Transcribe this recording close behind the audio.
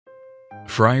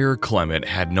Friar Clement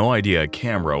had no idea a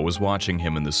camera was watching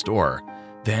him in the store.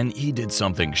 Then he did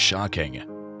something shocking.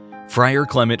 Friar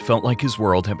Clement felt like his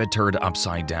world had been turned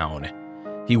upside down.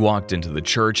 He walked into the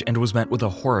church and was met with a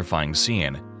horrifying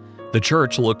scene. The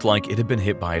church looked like it had been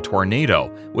hit by a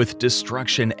tornado, with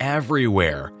destruction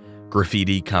everywhere.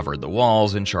 Graffiti covered the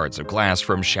walls and shards of glass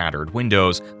from shattered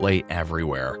windows lay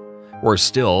everywhere. Worse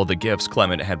still, the gifts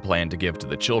Clement had planned to give to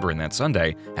the children that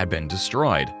Sunday had been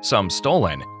destroyed, some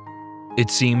stolen. It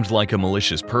seemed like a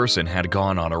malicious person had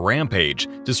gone on a rampage,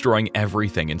 destroying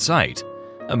everything in sight.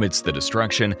 Amidst the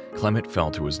destruction, Clement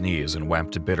fell to his knees and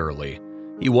wept bitterly.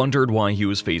 He wondered why he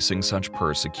was facing such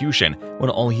persecution when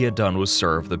all he had done was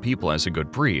serve the people as a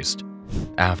good priest.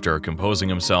 After composing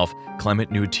himself,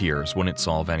 Clement knew tears wouldn't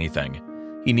solve anything.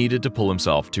 He needed to pull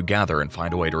himself together and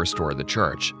find a way to restore the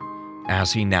church.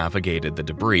 As he navigated the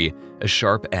debris, a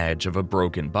sharp edge of a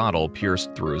broken bottle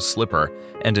pierced through his slipper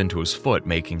and into his foot,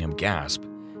 making him gasp.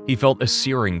 He felt a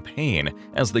searing pain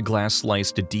as the glass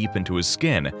sliced deep into his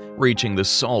skin, reaching the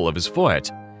sole of his foot.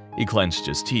 He clenched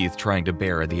his teeth, trying to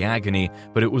bear the agony,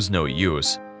 but it was no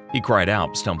use. He cried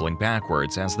out, stumbling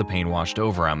backwards as the pain washed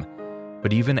over him.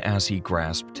 But even as he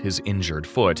grasped his injured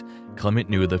foot, Clement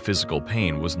knew the physical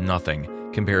pain was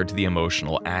nothing compared to the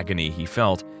emotional agony he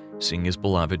felt seeing his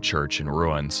beloved church in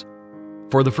ruins.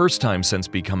 For the first time since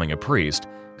becoming a priest,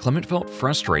 Clement felt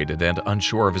frustrated and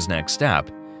unsure of his next step.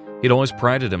 He'd always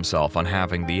prided himself on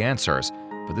having the answers,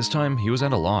 but this time he was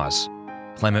at a loss.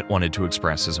 Clement wanted to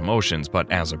express his emotions,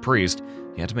 but as a priest,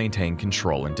 he had to maintain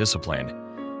control and discipline.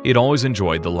 He had always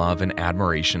enjoyed the love and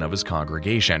admiration of his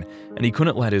congregation, and he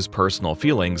couldn't let his personal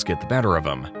feelings get the better of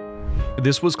him.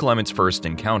 This was Clement's first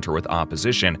encounter with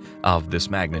opposition of this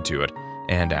magnitude,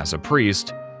 and as a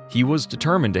priest, he was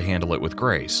determined to handle it with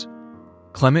grace.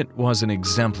 Clement was an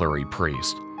exemplary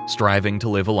priest, striving to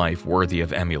live a life worthy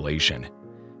of emulation.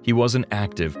 He was an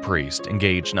active priest,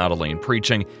 engaged not only in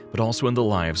preaching, but also in the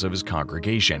lives of his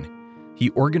congregation. He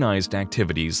organized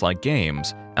activities like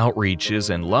games,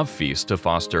 outreaches, and love feasts to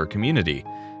foster community,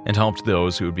 and helped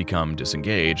those who had become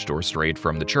disengaged or strayed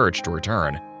from the church to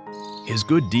return. His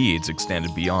good deeds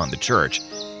extended beyond the church,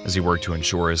 as he worked to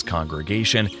ensure his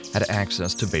congregation had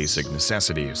access to basic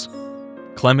necessities.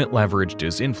 Clement leveraged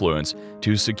his influence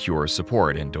to secure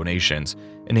support and donations,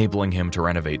 enabling him to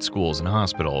renovate schools and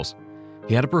hospitals.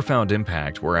 He had a profound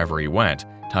impact wherever he went,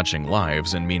 touching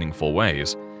lives in meaningful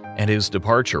ways, and his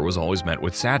departure was always met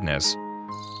with sadness.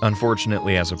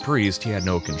 Unfortunately, as a priest, he had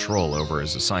no control over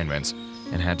his assignments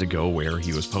and had to go where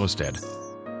he was posted.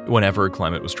 Whenever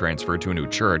Clement was transferred to a new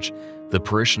church, the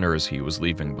parishioners he was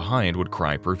leaving behind would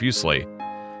cry profusely.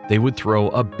 They would throw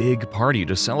a big party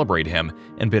to celebrate him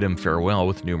and bid him farewell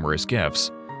with numerous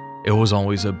gifts. It was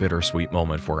always a bittersweet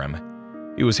moment for him.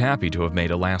 He was happy to have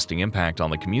made a lasting impact on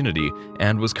the community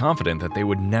and was confident that they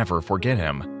would never forget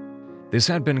him. This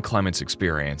had been Clement's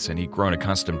experience, and he'd grown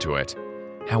accustomed to it.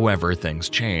 However, things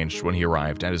changed when he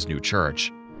arrived at his new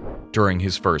church. During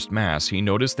his first Mass, he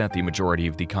noticed that the majority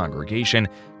of the congregation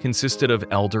consisted of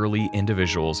elderly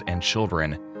individuals and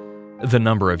children. The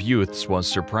number of youths was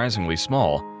surprisingly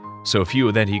small, so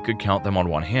few that he could count them on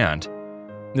one hand.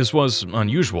 This was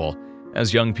unusual,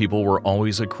 as young people were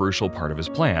always a crucial part of his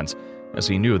plans, as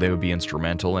he knew they would be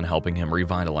instrumental in helping him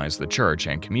revitalize the church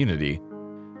and community.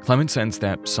 Clement sensed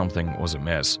that something was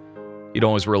amiss. He'd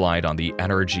always relied on the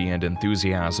energy and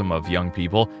enthusiasm of young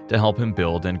people to help him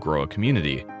build and grow a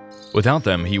community. Without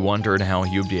them, he wondered how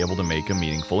he would be able to make a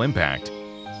meaningful impact.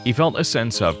 He felt a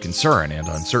sense of concern and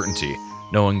uncertainty,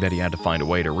 knowing that he had to find a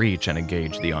way to reach and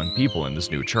engage the young people in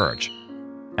this new church.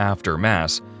 After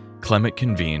Mass, Clement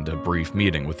convened a brief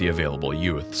meeting with the available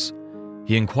youths.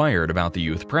 He inquired about the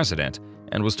youth president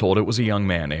and was told it was a young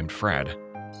man named Fred.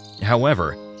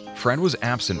 However, Fred was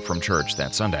absent from church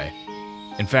that Sunday.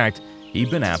 In fact,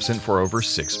 he'd been absent for over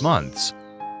 6 months.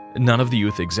 None of the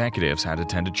youth executives had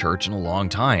attended church in a long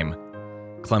time.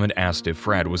 Clement asked if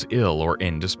Fred was ill or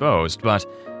indisposed, but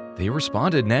they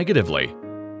responded negatively.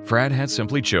 Fred had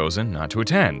simply chosen not to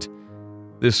attend.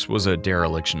 This was a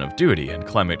dereliction of duty, and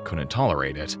Clement couldn't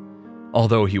tolerate it.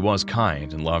 Although he was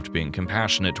kind and loved being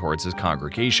compassionate towards his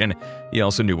congregation, he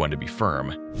also knew when to be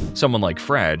firm. Someone like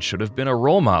Fred should have been a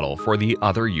role model for the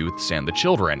other youths and the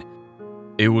children.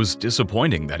 It was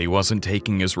disappointing that he wasn't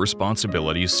taking his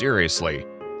responsibilities seriously.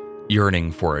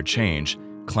 Yearning for a change,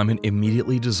 Clement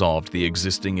immediately dissolved the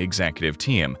existing executive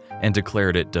team and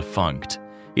declared it defunct.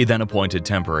 He then appointed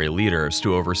temporary leaders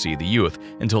to oversee the youth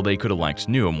until they could elect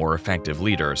new, more effective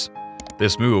leaders.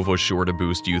 This move was sure to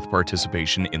boost youth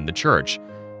participation in the church.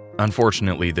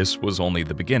 Unfortunately, this was only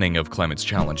the beginning of Clement's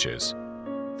challenges.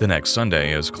 The next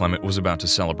Sunday, as Clement was about to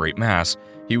celebrate Mass,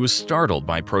 he was startled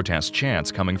by protest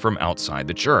chants coming from outside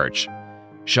the church.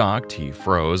 Shocked, he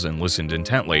froze and listened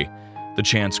intently. The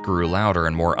chants grew louder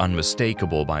and more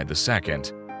unmistakable by the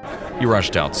second. He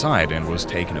rushed outside and was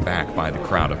taken aback by the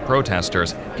crowd of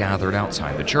protesters gathered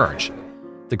outside the church.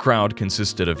 The crowd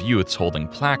consisted of youths holding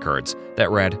placards that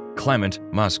read, "Clement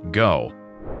must go."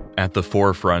 At the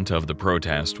forefront of the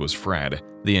protest was Fred,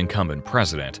 the incumbent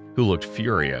president, who looked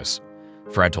furious.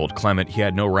 Fred told Clement he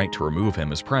had no right to remove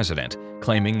him as president,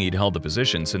 claiming he'd held the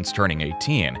position since turning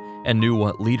 18 and knew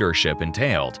what leadership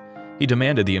entailed. He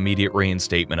demanded the immediate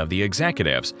reinstatement of the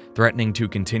executives, threatening to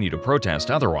continue to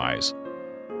protest otherwise.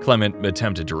 Clement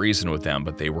attempted to reason with them,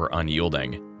 but they were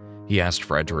unyielding. He asked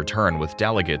Fred to return with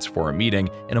delegates for a meeting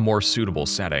in a more suitable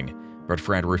setting, but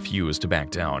Fred refused to back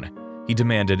down. He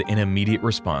demanded an immediate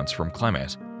response from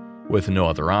Clement. With no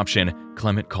other option,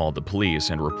 Clement called the police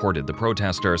and reported the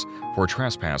protesters for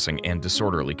trespassing and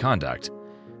disorderly conduct.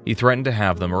 He threatened to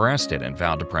have them arrested and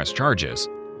vowed to press charges.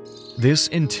 This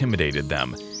intimidated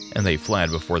them, and they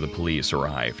fled before the police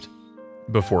arrived.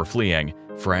 Before fleeing,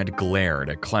 Fred glared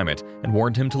at Clement and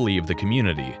warned him to leave the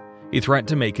community. He threatened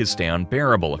to make his stay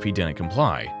unbearable if he didn't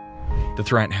comply. The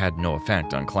threat had no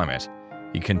effect on Clement.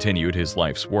 He continued his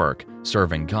life's work,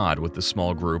 serving God with the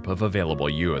small group of available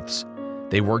youths.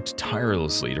 They worked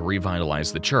tirelessly to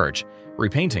revitalize the church,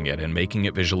 repainting it and making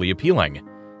it visually appealing.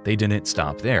 They didn't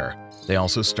stop there. They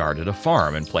also started a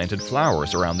farm and planted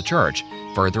flowers around the church,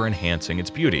 further enhancing its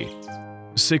beauty.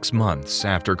 6 months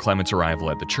after Clement's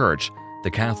arrival at the church, the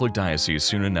Catholic diocese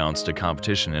soon announced a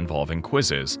competition involving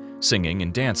quizzes, singing,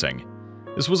 and dancing.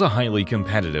 This was a highly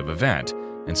competitive event,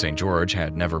 and St. George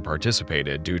had never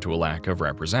participated due to a lack of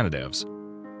representatives.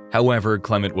 However,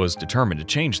 Clement was determined to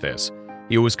change this.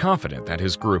 He was confident that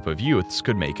his group of youths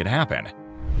could make it happen.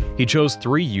 He chose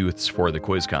 3 youths for the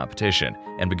quiz competition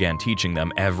and began teaching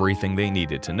them everything they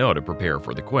needed to know to prepare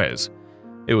for the quiz.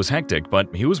 It was hectic, but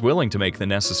he was willing to make the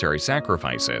necessary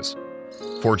sacrifices.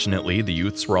 Fortunately, the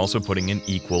youths were also putting in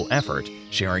equal effort,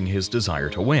 sharing his desire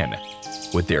to win.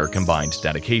 With their combined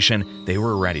dedication, they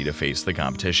were ready to face the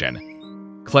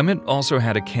competition. Clement also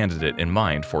had a candidate in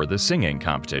mind for the singing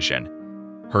competition.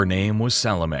 Her name was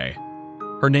Salome.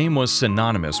 Her name was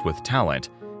synonymous with talent,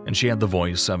 and she had the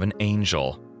voice of an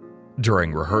angel.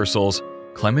 During rehearsals,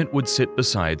 Clement would sit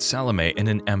beside Salome in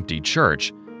an empty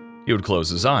church. He would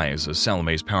close his eyes as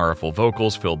Salome's powerful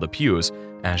vocals filled the pews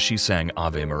as she sang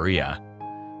Ave Maria.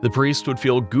 The priest would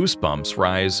feel goosebumps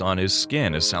rise on his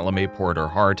skin as Salome poured her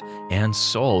heart and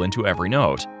soul into every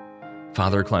note.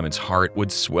 Father Clement's heart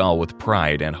would swell with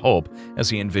pride and hope as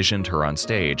he envisioned her on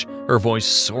stage, her voice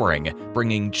soaring,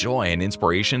 bringing joy and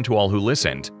inspiration to all who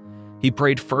listened. He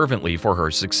prayed fervently for her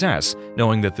success,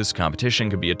 knowing that this competition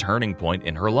could be a turning point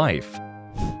in her life.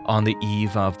 On the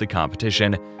eve of the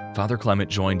competition, Father Clement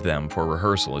joined them for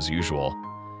rehearsal as usual.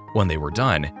 When they were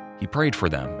done, he prayed for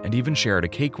them and even shared a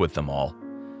cake with them all.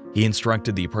 He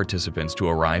instructed the participants to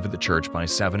arrive at the church by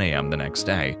 7 a.m. the next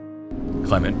day.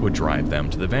 Clement would drive them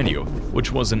to the venue,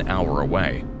 which was an hour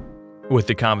away. With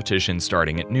the competition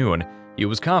starting at noon, he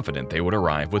was confident they would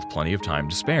arrive with plenty of time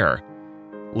to spare.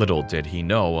 Little did he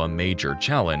know a major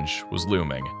challenge was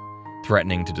looming,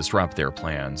 threatening to disrupt their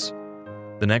plans.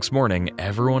 The next morning,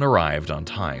 everyone arrived on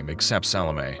time except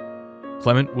Salome.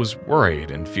 Clement was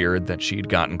worried and feared that she'd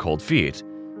gotten cold feet.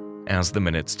 As the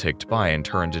minutes ticked by and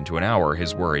turned into an hour,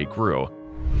 his worry grew.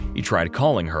 He tried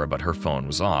calling her, but her phone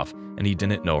was off, and he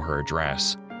didn't know her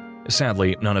address.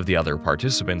 Sadly, none of the other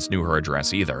participants knew her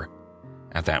address either.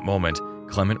 At that moment,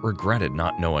 Clement regretted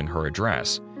not knowing her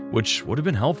address, which would have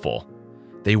been helpful.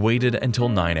 They waited until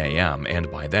 9 a.m.,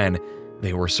 and by then,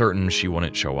 they were certain she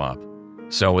wouldn't show up.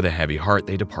 So with a heavy heart,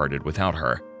 they departed without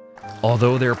her.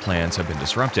 Although their plans had been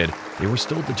disrupted, they were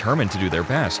still determined to do their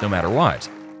best no matter what.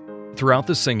 Throughout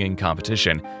the singing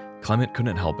competition, Clement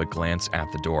couldn't help but glance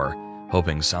at the door,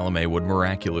 hoping Salome would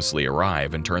miraculously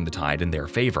arrive and turn the tide in their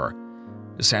favor.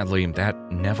 Sadly,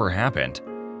 that never happened.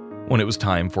 When it was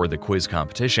time for the quiz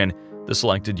competition, the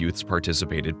selected youths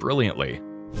participated brilliantly.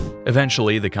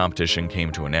 Eventually, the competition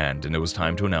came to an end and it was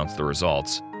time to announce the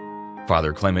results.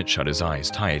 Father Clement shut his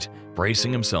eyes tight,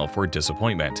 bracing himself for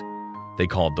disappointment. They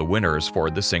called the winners for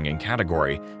the singing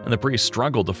category, and the priest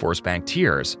struggled to force back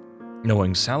tears,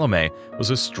 knowing Salome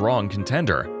was a strong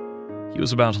contender. He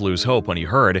was about to lose hope when he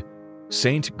heard,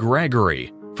 "Saint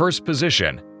Gregory, first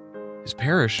position." His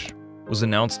parish was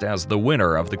announced as the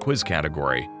winner of the quiz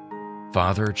category.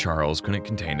 Father Charles couldn't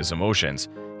contain his emotions.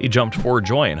 He jumped for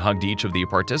joy and hugged each of the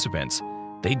participants.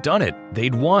 They'd done it!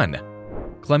 They'd won!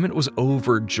 Clement was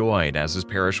overjoyed as his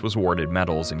parish was awarded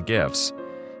medals and gifts.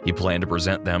 He planned to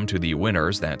present them to the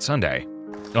winners that Sunday.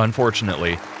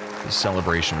 Unfortunately, the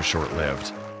celebration was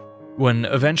short-lived. When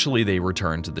eventually they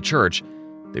returned to the church,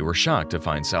 they were shocked to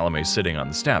find Salome sitting on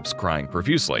the steps crying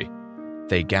profusely.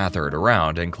 They gathered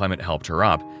around and Clement helped her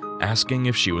up, asking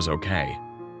if she was okay.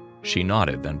 She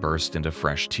nodded, then burst into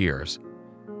fresh tears.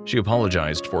 She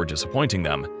apologized for disappointing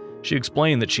them. She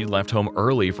explained that she left home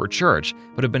early for church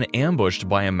but had been ambushed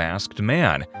by a masked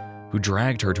man who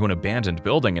dragged her to an abandoned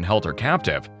building and held her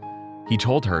captive. He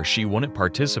told her she wouldn't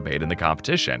participate in the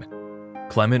competition.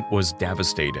 Clement was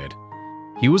devastated.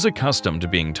 He was accustomed to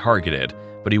being targeted,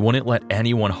 but he wouldn't let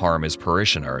anyone harm his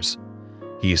parishioners.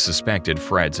 He suspected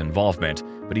Fred's involvement,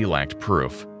 but he lacked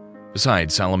proof.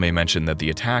 Besides, Salome mentioned that the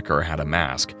attacker had a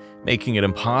mask, making it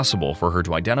impossible for her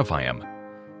to identify him.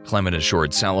 Clement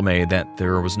assured Salome that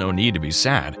there was no need to be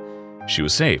sad. She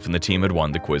was safe and the team had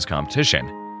won the quiz competition.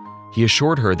 He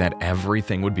assured her that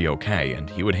everything would be okay and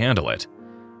he would handle it.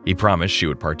 He promised she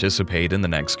would participate in the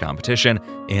next competition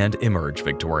and emerge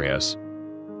victorious.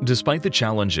 Despite the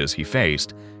challenges he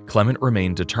faced, Clement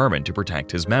remained determined to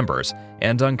protect his members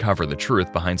and uncover the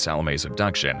truth behind Salome's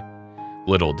abduction.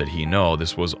 Little did he know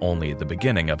this was only the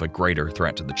beginning of a greater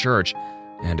threat to the church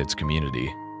and its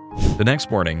community. The next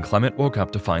morning, Clement woke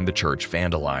up to find the church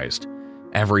vandalized.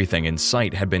 Everything in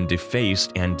sight had been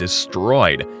defaced and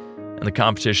destroyed, and the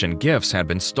competition gifts had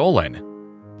been stolen.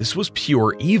 This was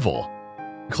pure evil.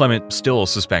 Clement still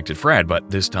suspected Fred, but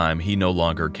this time he no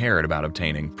longer cared about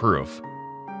obtaining proof.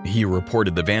 He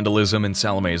reported the vandalism and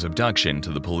Salome's abduction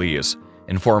to the police,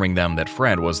 informing them that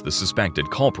Fred was the suspected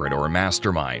culprit or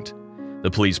mastermind. The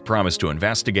police promised to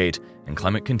investigate, and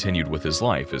Clement continued with his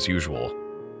life as usual.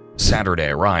 Saturday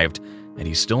arrived, and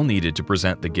he still needed to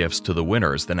present the gifts to the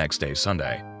winners the next day,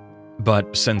 Sunday.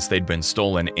 But since they'd been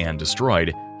stolen and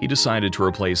destroyed, he decided to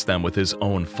replace them with his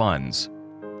own funds.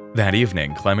 That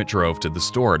evening, Clement drove to the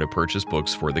store to purchase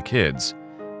books for the kids.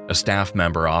 A staff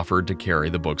member offered to carry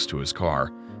the books to his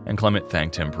car, and Clement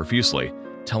thanked him profusely,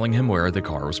 telling him where the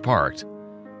car was parked.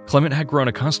 Clement had grown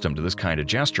accustomed to this kind of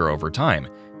gesture over time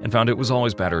and found it was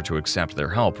always better to accept their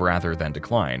help rather than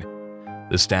decline.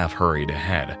 The staff hurried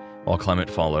ahead, while Clement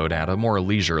followed at a more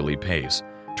leisurely pace,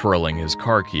 twirling his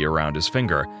car key around his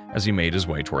finger as he made his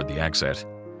way toward the exit.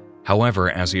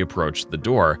 However, as he approached the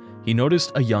door, he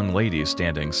noticed a young lady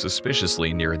standing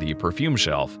suspiciously near the perfume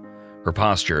shelf. Her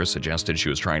posture suggested she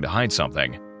was trying to hide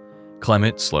something.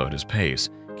 Clement slowed his pace,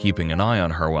 keeping an eye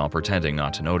on her while pretending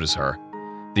not to notice her.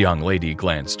 The young lady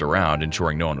glanced around,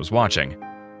 ensuring no one was watching.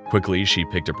 Quickly, she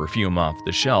picked a perfume off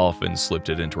the shelf and slipped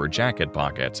it into her jacket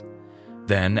pocket.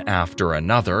 Then, after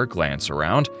another glance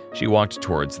around, she walked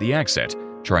towards the exit,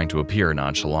 trying to appear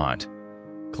nonchalant.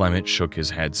 Clement shook his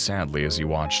head sadly as he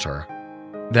watched her.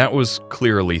 That was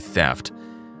clearly theft.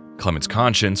 Clement's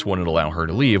conscience wouldn't allow her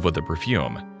to leave with the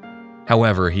perfume.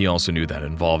 However, he also knew that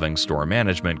involving store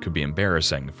management could be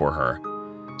embarrassing for her,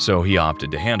 so he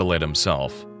opted to handle it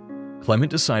himself.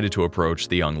 Clement decided to approach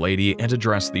the young lady and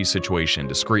address the situation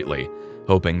discreetly,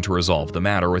 hoping to resolve the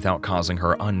matter without causing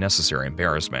her unnecessary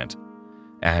embarrassment.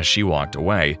 As she walked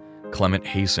away, Clement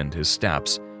hastened his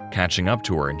steps, catching up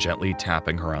to her and gently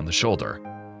tapping her on the shoulder.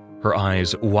 Her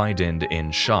eyes widened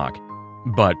in shock,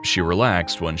 but she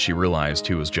relaxed when she realized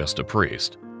he was just a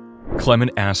priest.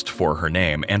 Clement asked for her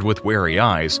name, and with wary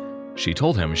eyes, she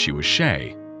told him she was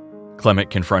Shay.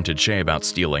 Clement confronted Shay about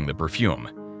stealing the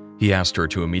perfume. He asked her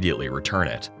to immediately return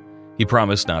it. He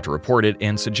promised not to report it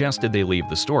and suggested they leave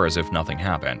the store as if nothing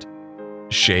happened.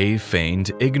 Shay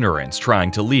feigned ignorance, trying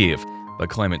to leave, but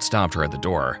Clement stopped her at the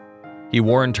door. He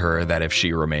warned her that if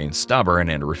she remained stubborn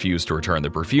and refused to return the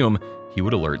perfume, he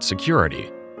would alert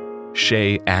security.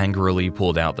 Shay angrily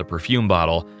pulled out the perfume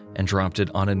bottle and dropped it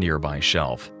on a nearby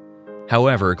shelf.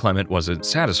 However, Clement wasn't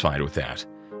satisfied with that.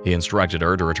 He instructed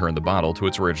her to return the bottle to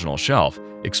its original shelf,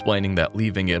 explaining that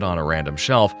leaving it on a random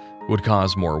shelf would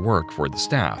cause more work for the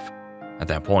staff. At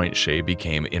that point, Shay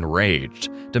became enraged,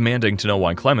 demanding to know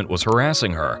why Clement was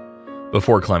harassing her.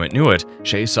 Before Clement knew it,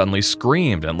 Shay suddenly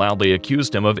screamed and loudly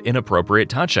accused him of inappropriate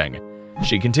touching.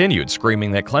 She continued,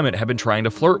 screaming that Clement had been trying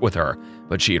to flirt with her,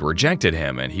 but she had rejected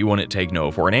him and he wouldn't take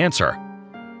no for an answer.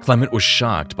 Clement was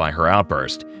shocked by her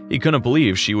outburst. He couldn't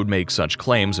believe she would make such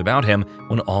claims about him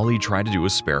when all he tried to do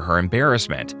was spare her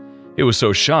embarrassment. He was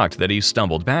so shocked that he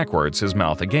stumbled backwards, his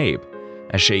mouth agape,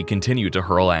 as Shay continued to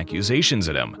hurl accusations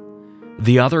at him.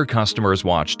 The other customers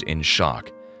watched in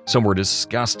shock. Some were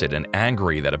disgusted and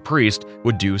angry that a priest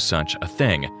would do such a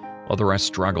thing, while the rest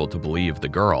struggled to believe the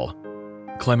girl.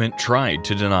 Clement tried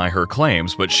to deny her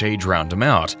claims, but Shay drowned him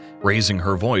out, raising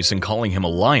her voice and calling him a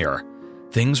liar.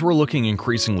 Things were looking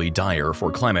increasingly dire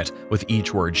for Clement with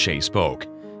each word Shay spoke.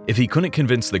 If he couldn't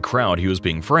convince the crowd he was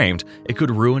being framed, it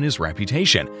could ruin his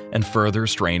reputation and further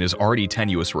strain his already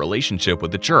tenuous relationship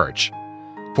with the church.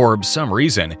 For some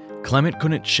reason, Clement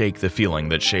couldn't shake the feeling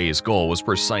that Shay's goal was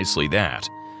precisely that.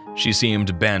 She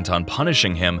seemed bent on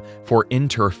punishing him for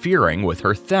interfering with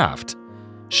her theft.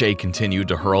 Shay continued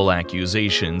to hurl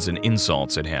accusations and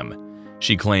insults at him.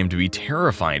 She claimed to be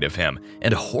terrified of him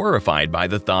and horrified by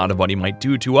the thought of what he might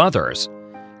do to others.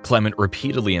 Clement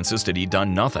repeatedly insisted he'd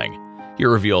done nothing. He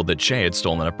revealed that Shay had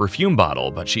stolen a perfume bottle,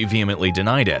 but she vehemently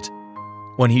denied it.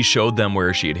 When he showed them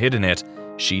where she had hidden it,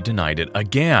 she denied it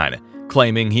again,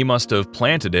 claiming he must have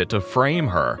planted it to frame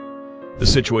her. The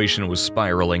situation was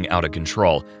spiraling out of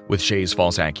control, with Shay's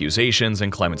false accusations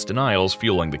and Clement's denials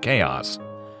fueling the chaos.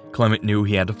 Clement knew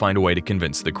he had to find a way to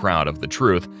convince the crowd of the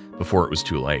truth before it was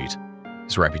too late.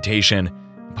 His reputation,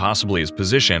 and possibly his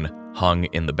position, hung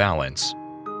in the balance.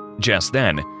 Just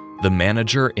then, the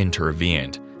manager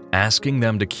intervened, asking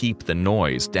them to keep the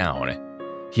noise down.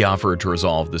 He offered to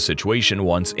resolve the situation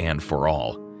once and for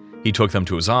all. He took them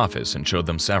to his office and showed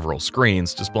them several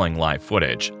screens displaying live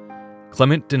footage.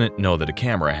 Clement didn't know that a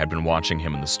camera had been watching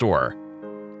him in the store.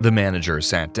 The manager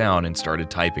sat down and started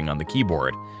typing on the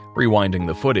keyboard, rewinding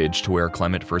the footage to where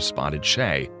Clement first spotted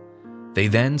Shay. They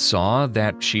then saw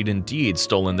that she'd indeed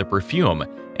stolen the perfume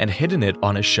and hidden it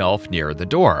on a shelf near the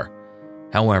door.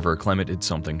 However, Clement did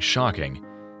something shocking.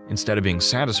 Instead of being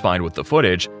satisfied with the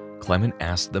footage, Clement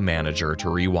asked the manager to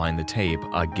rewind the tape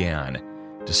again,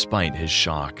 despite his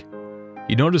shock.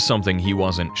 He noticed something he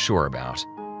wasn't sure about.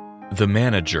 The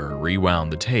manager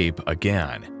rewound the tape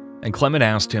again, and Clement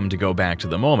asked him to go back to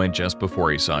the moment just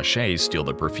before he saw Shay steal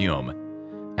the perfume.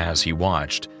 As he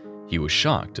watched, he was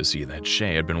shocked to see that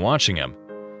Shay had been watching him.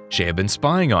 Shay had been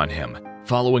spying on him,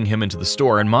 following him into the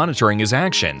store and monitoring his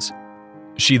actions.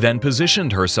 She then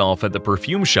positioned herself at the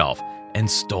perfume shelf and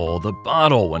stole the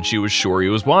bottle when she was sure he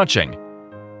was watching.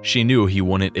 She knew he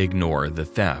wouldn't ignore the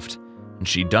theft, and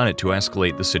she'd done it to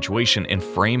escalate the situation and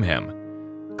frame him.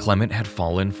 Clement had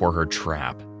fallen for her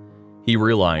trap. He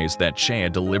realized that Shay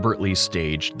had deliberately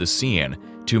staged the scene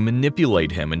to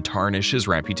manipulate him and tarnish his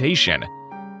reputation.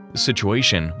 The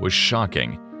situation was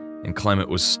shocking, and Clement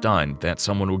was stunned that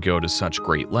someone would go to such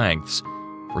great lengths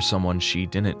for someone she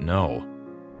didn't know.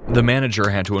 The manager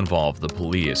had to involve the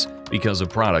police because a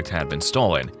product had been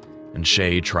stolen, and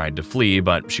Shay tried to flee,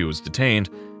 but she was detained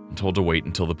and told to wait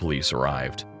until the police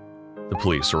arrived. The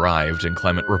police arrived, and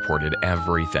Clement reported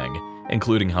everything,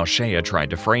 including how Shay had tried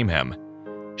to frame him.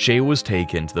 Shay was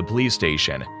taken to the police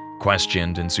station,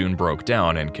 questioned, and soon broke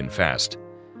down and confessed.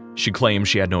 She claimed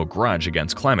she had no grudge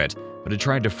against Clement, but had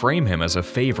tried to frame him as a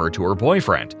favor to her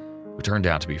boyfriend, who turned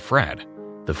out to be Fred,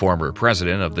 the former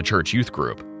president of the church youth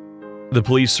group. The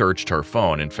police searched her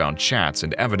phone and found chats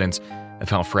and evidence of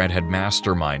how Fred had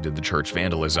masterminded the church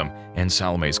vandalism and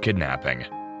Salome's kidnapping.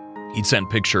 He'd sent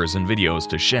pictures and videos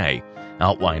to Shay,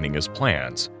 outlining his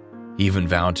plans. He even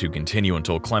vowed to continue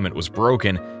until Clement was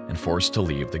broken and forced to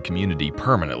leave the community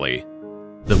permanently.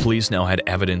 The police now had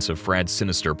evidence of Fred's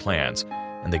sinister plans,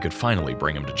 and they could finally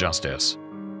bring him to justice.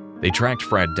 They tracked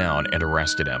Fred down and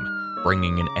arrested him,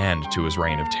 bringing an end to his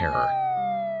reign of terror.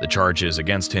 The charges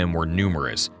against him were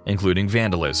numerous, including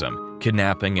vandalism,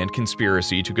 kidnapping, and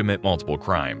conspiracy to commit multiple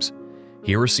crimes.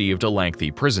 He received a lengthy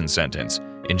prison sentence,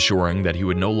 ensuring that he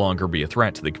would no longer be a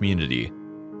threat to the community.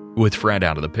 With Fred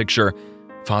out of the picture,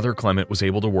 Father Clement was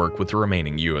able to work with the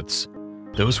remaining youths.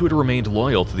 Those who had remained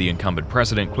loyal to the incumbent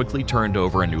president quickly turned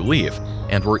over a new leaf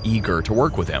and were eager to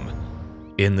work with him.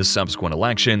 In the subsequent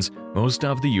elections, most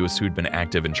of the youths who'd been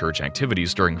active in church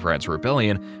activities during Fred's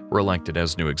rebellion were elected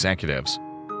as new executives.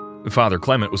 Father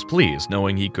Clement was pleased,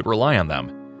 knowing he could rely on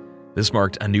them. This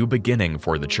marked a new beginning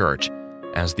for the church,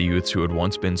 as the youths who had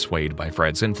once been swayed by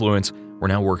Fred's influence were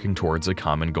now working towards a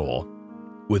common goal.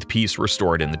 With peace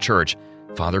restored in the church,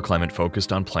 Father Clement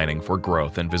focused on planning for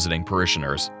growth and visiting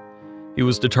parishioners. He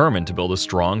was determined to build a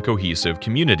strong, cohesive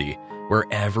community where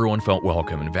everyone felt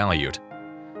welcome and valued.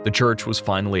 The church was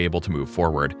finally able to move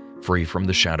forward, free from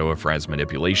the shadow of Fred's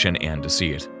manipulation and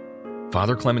deceit.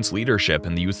 Father Clement's leadership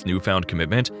and the youth's newfound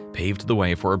commitment paved the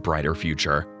way for a brighter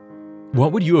future.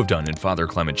 What would you have done in Father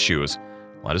Clement's shoes?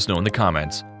 Let us know in the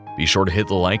comments. Be sure to hit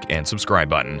the like and subscribe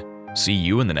button. See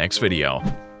you in the next video.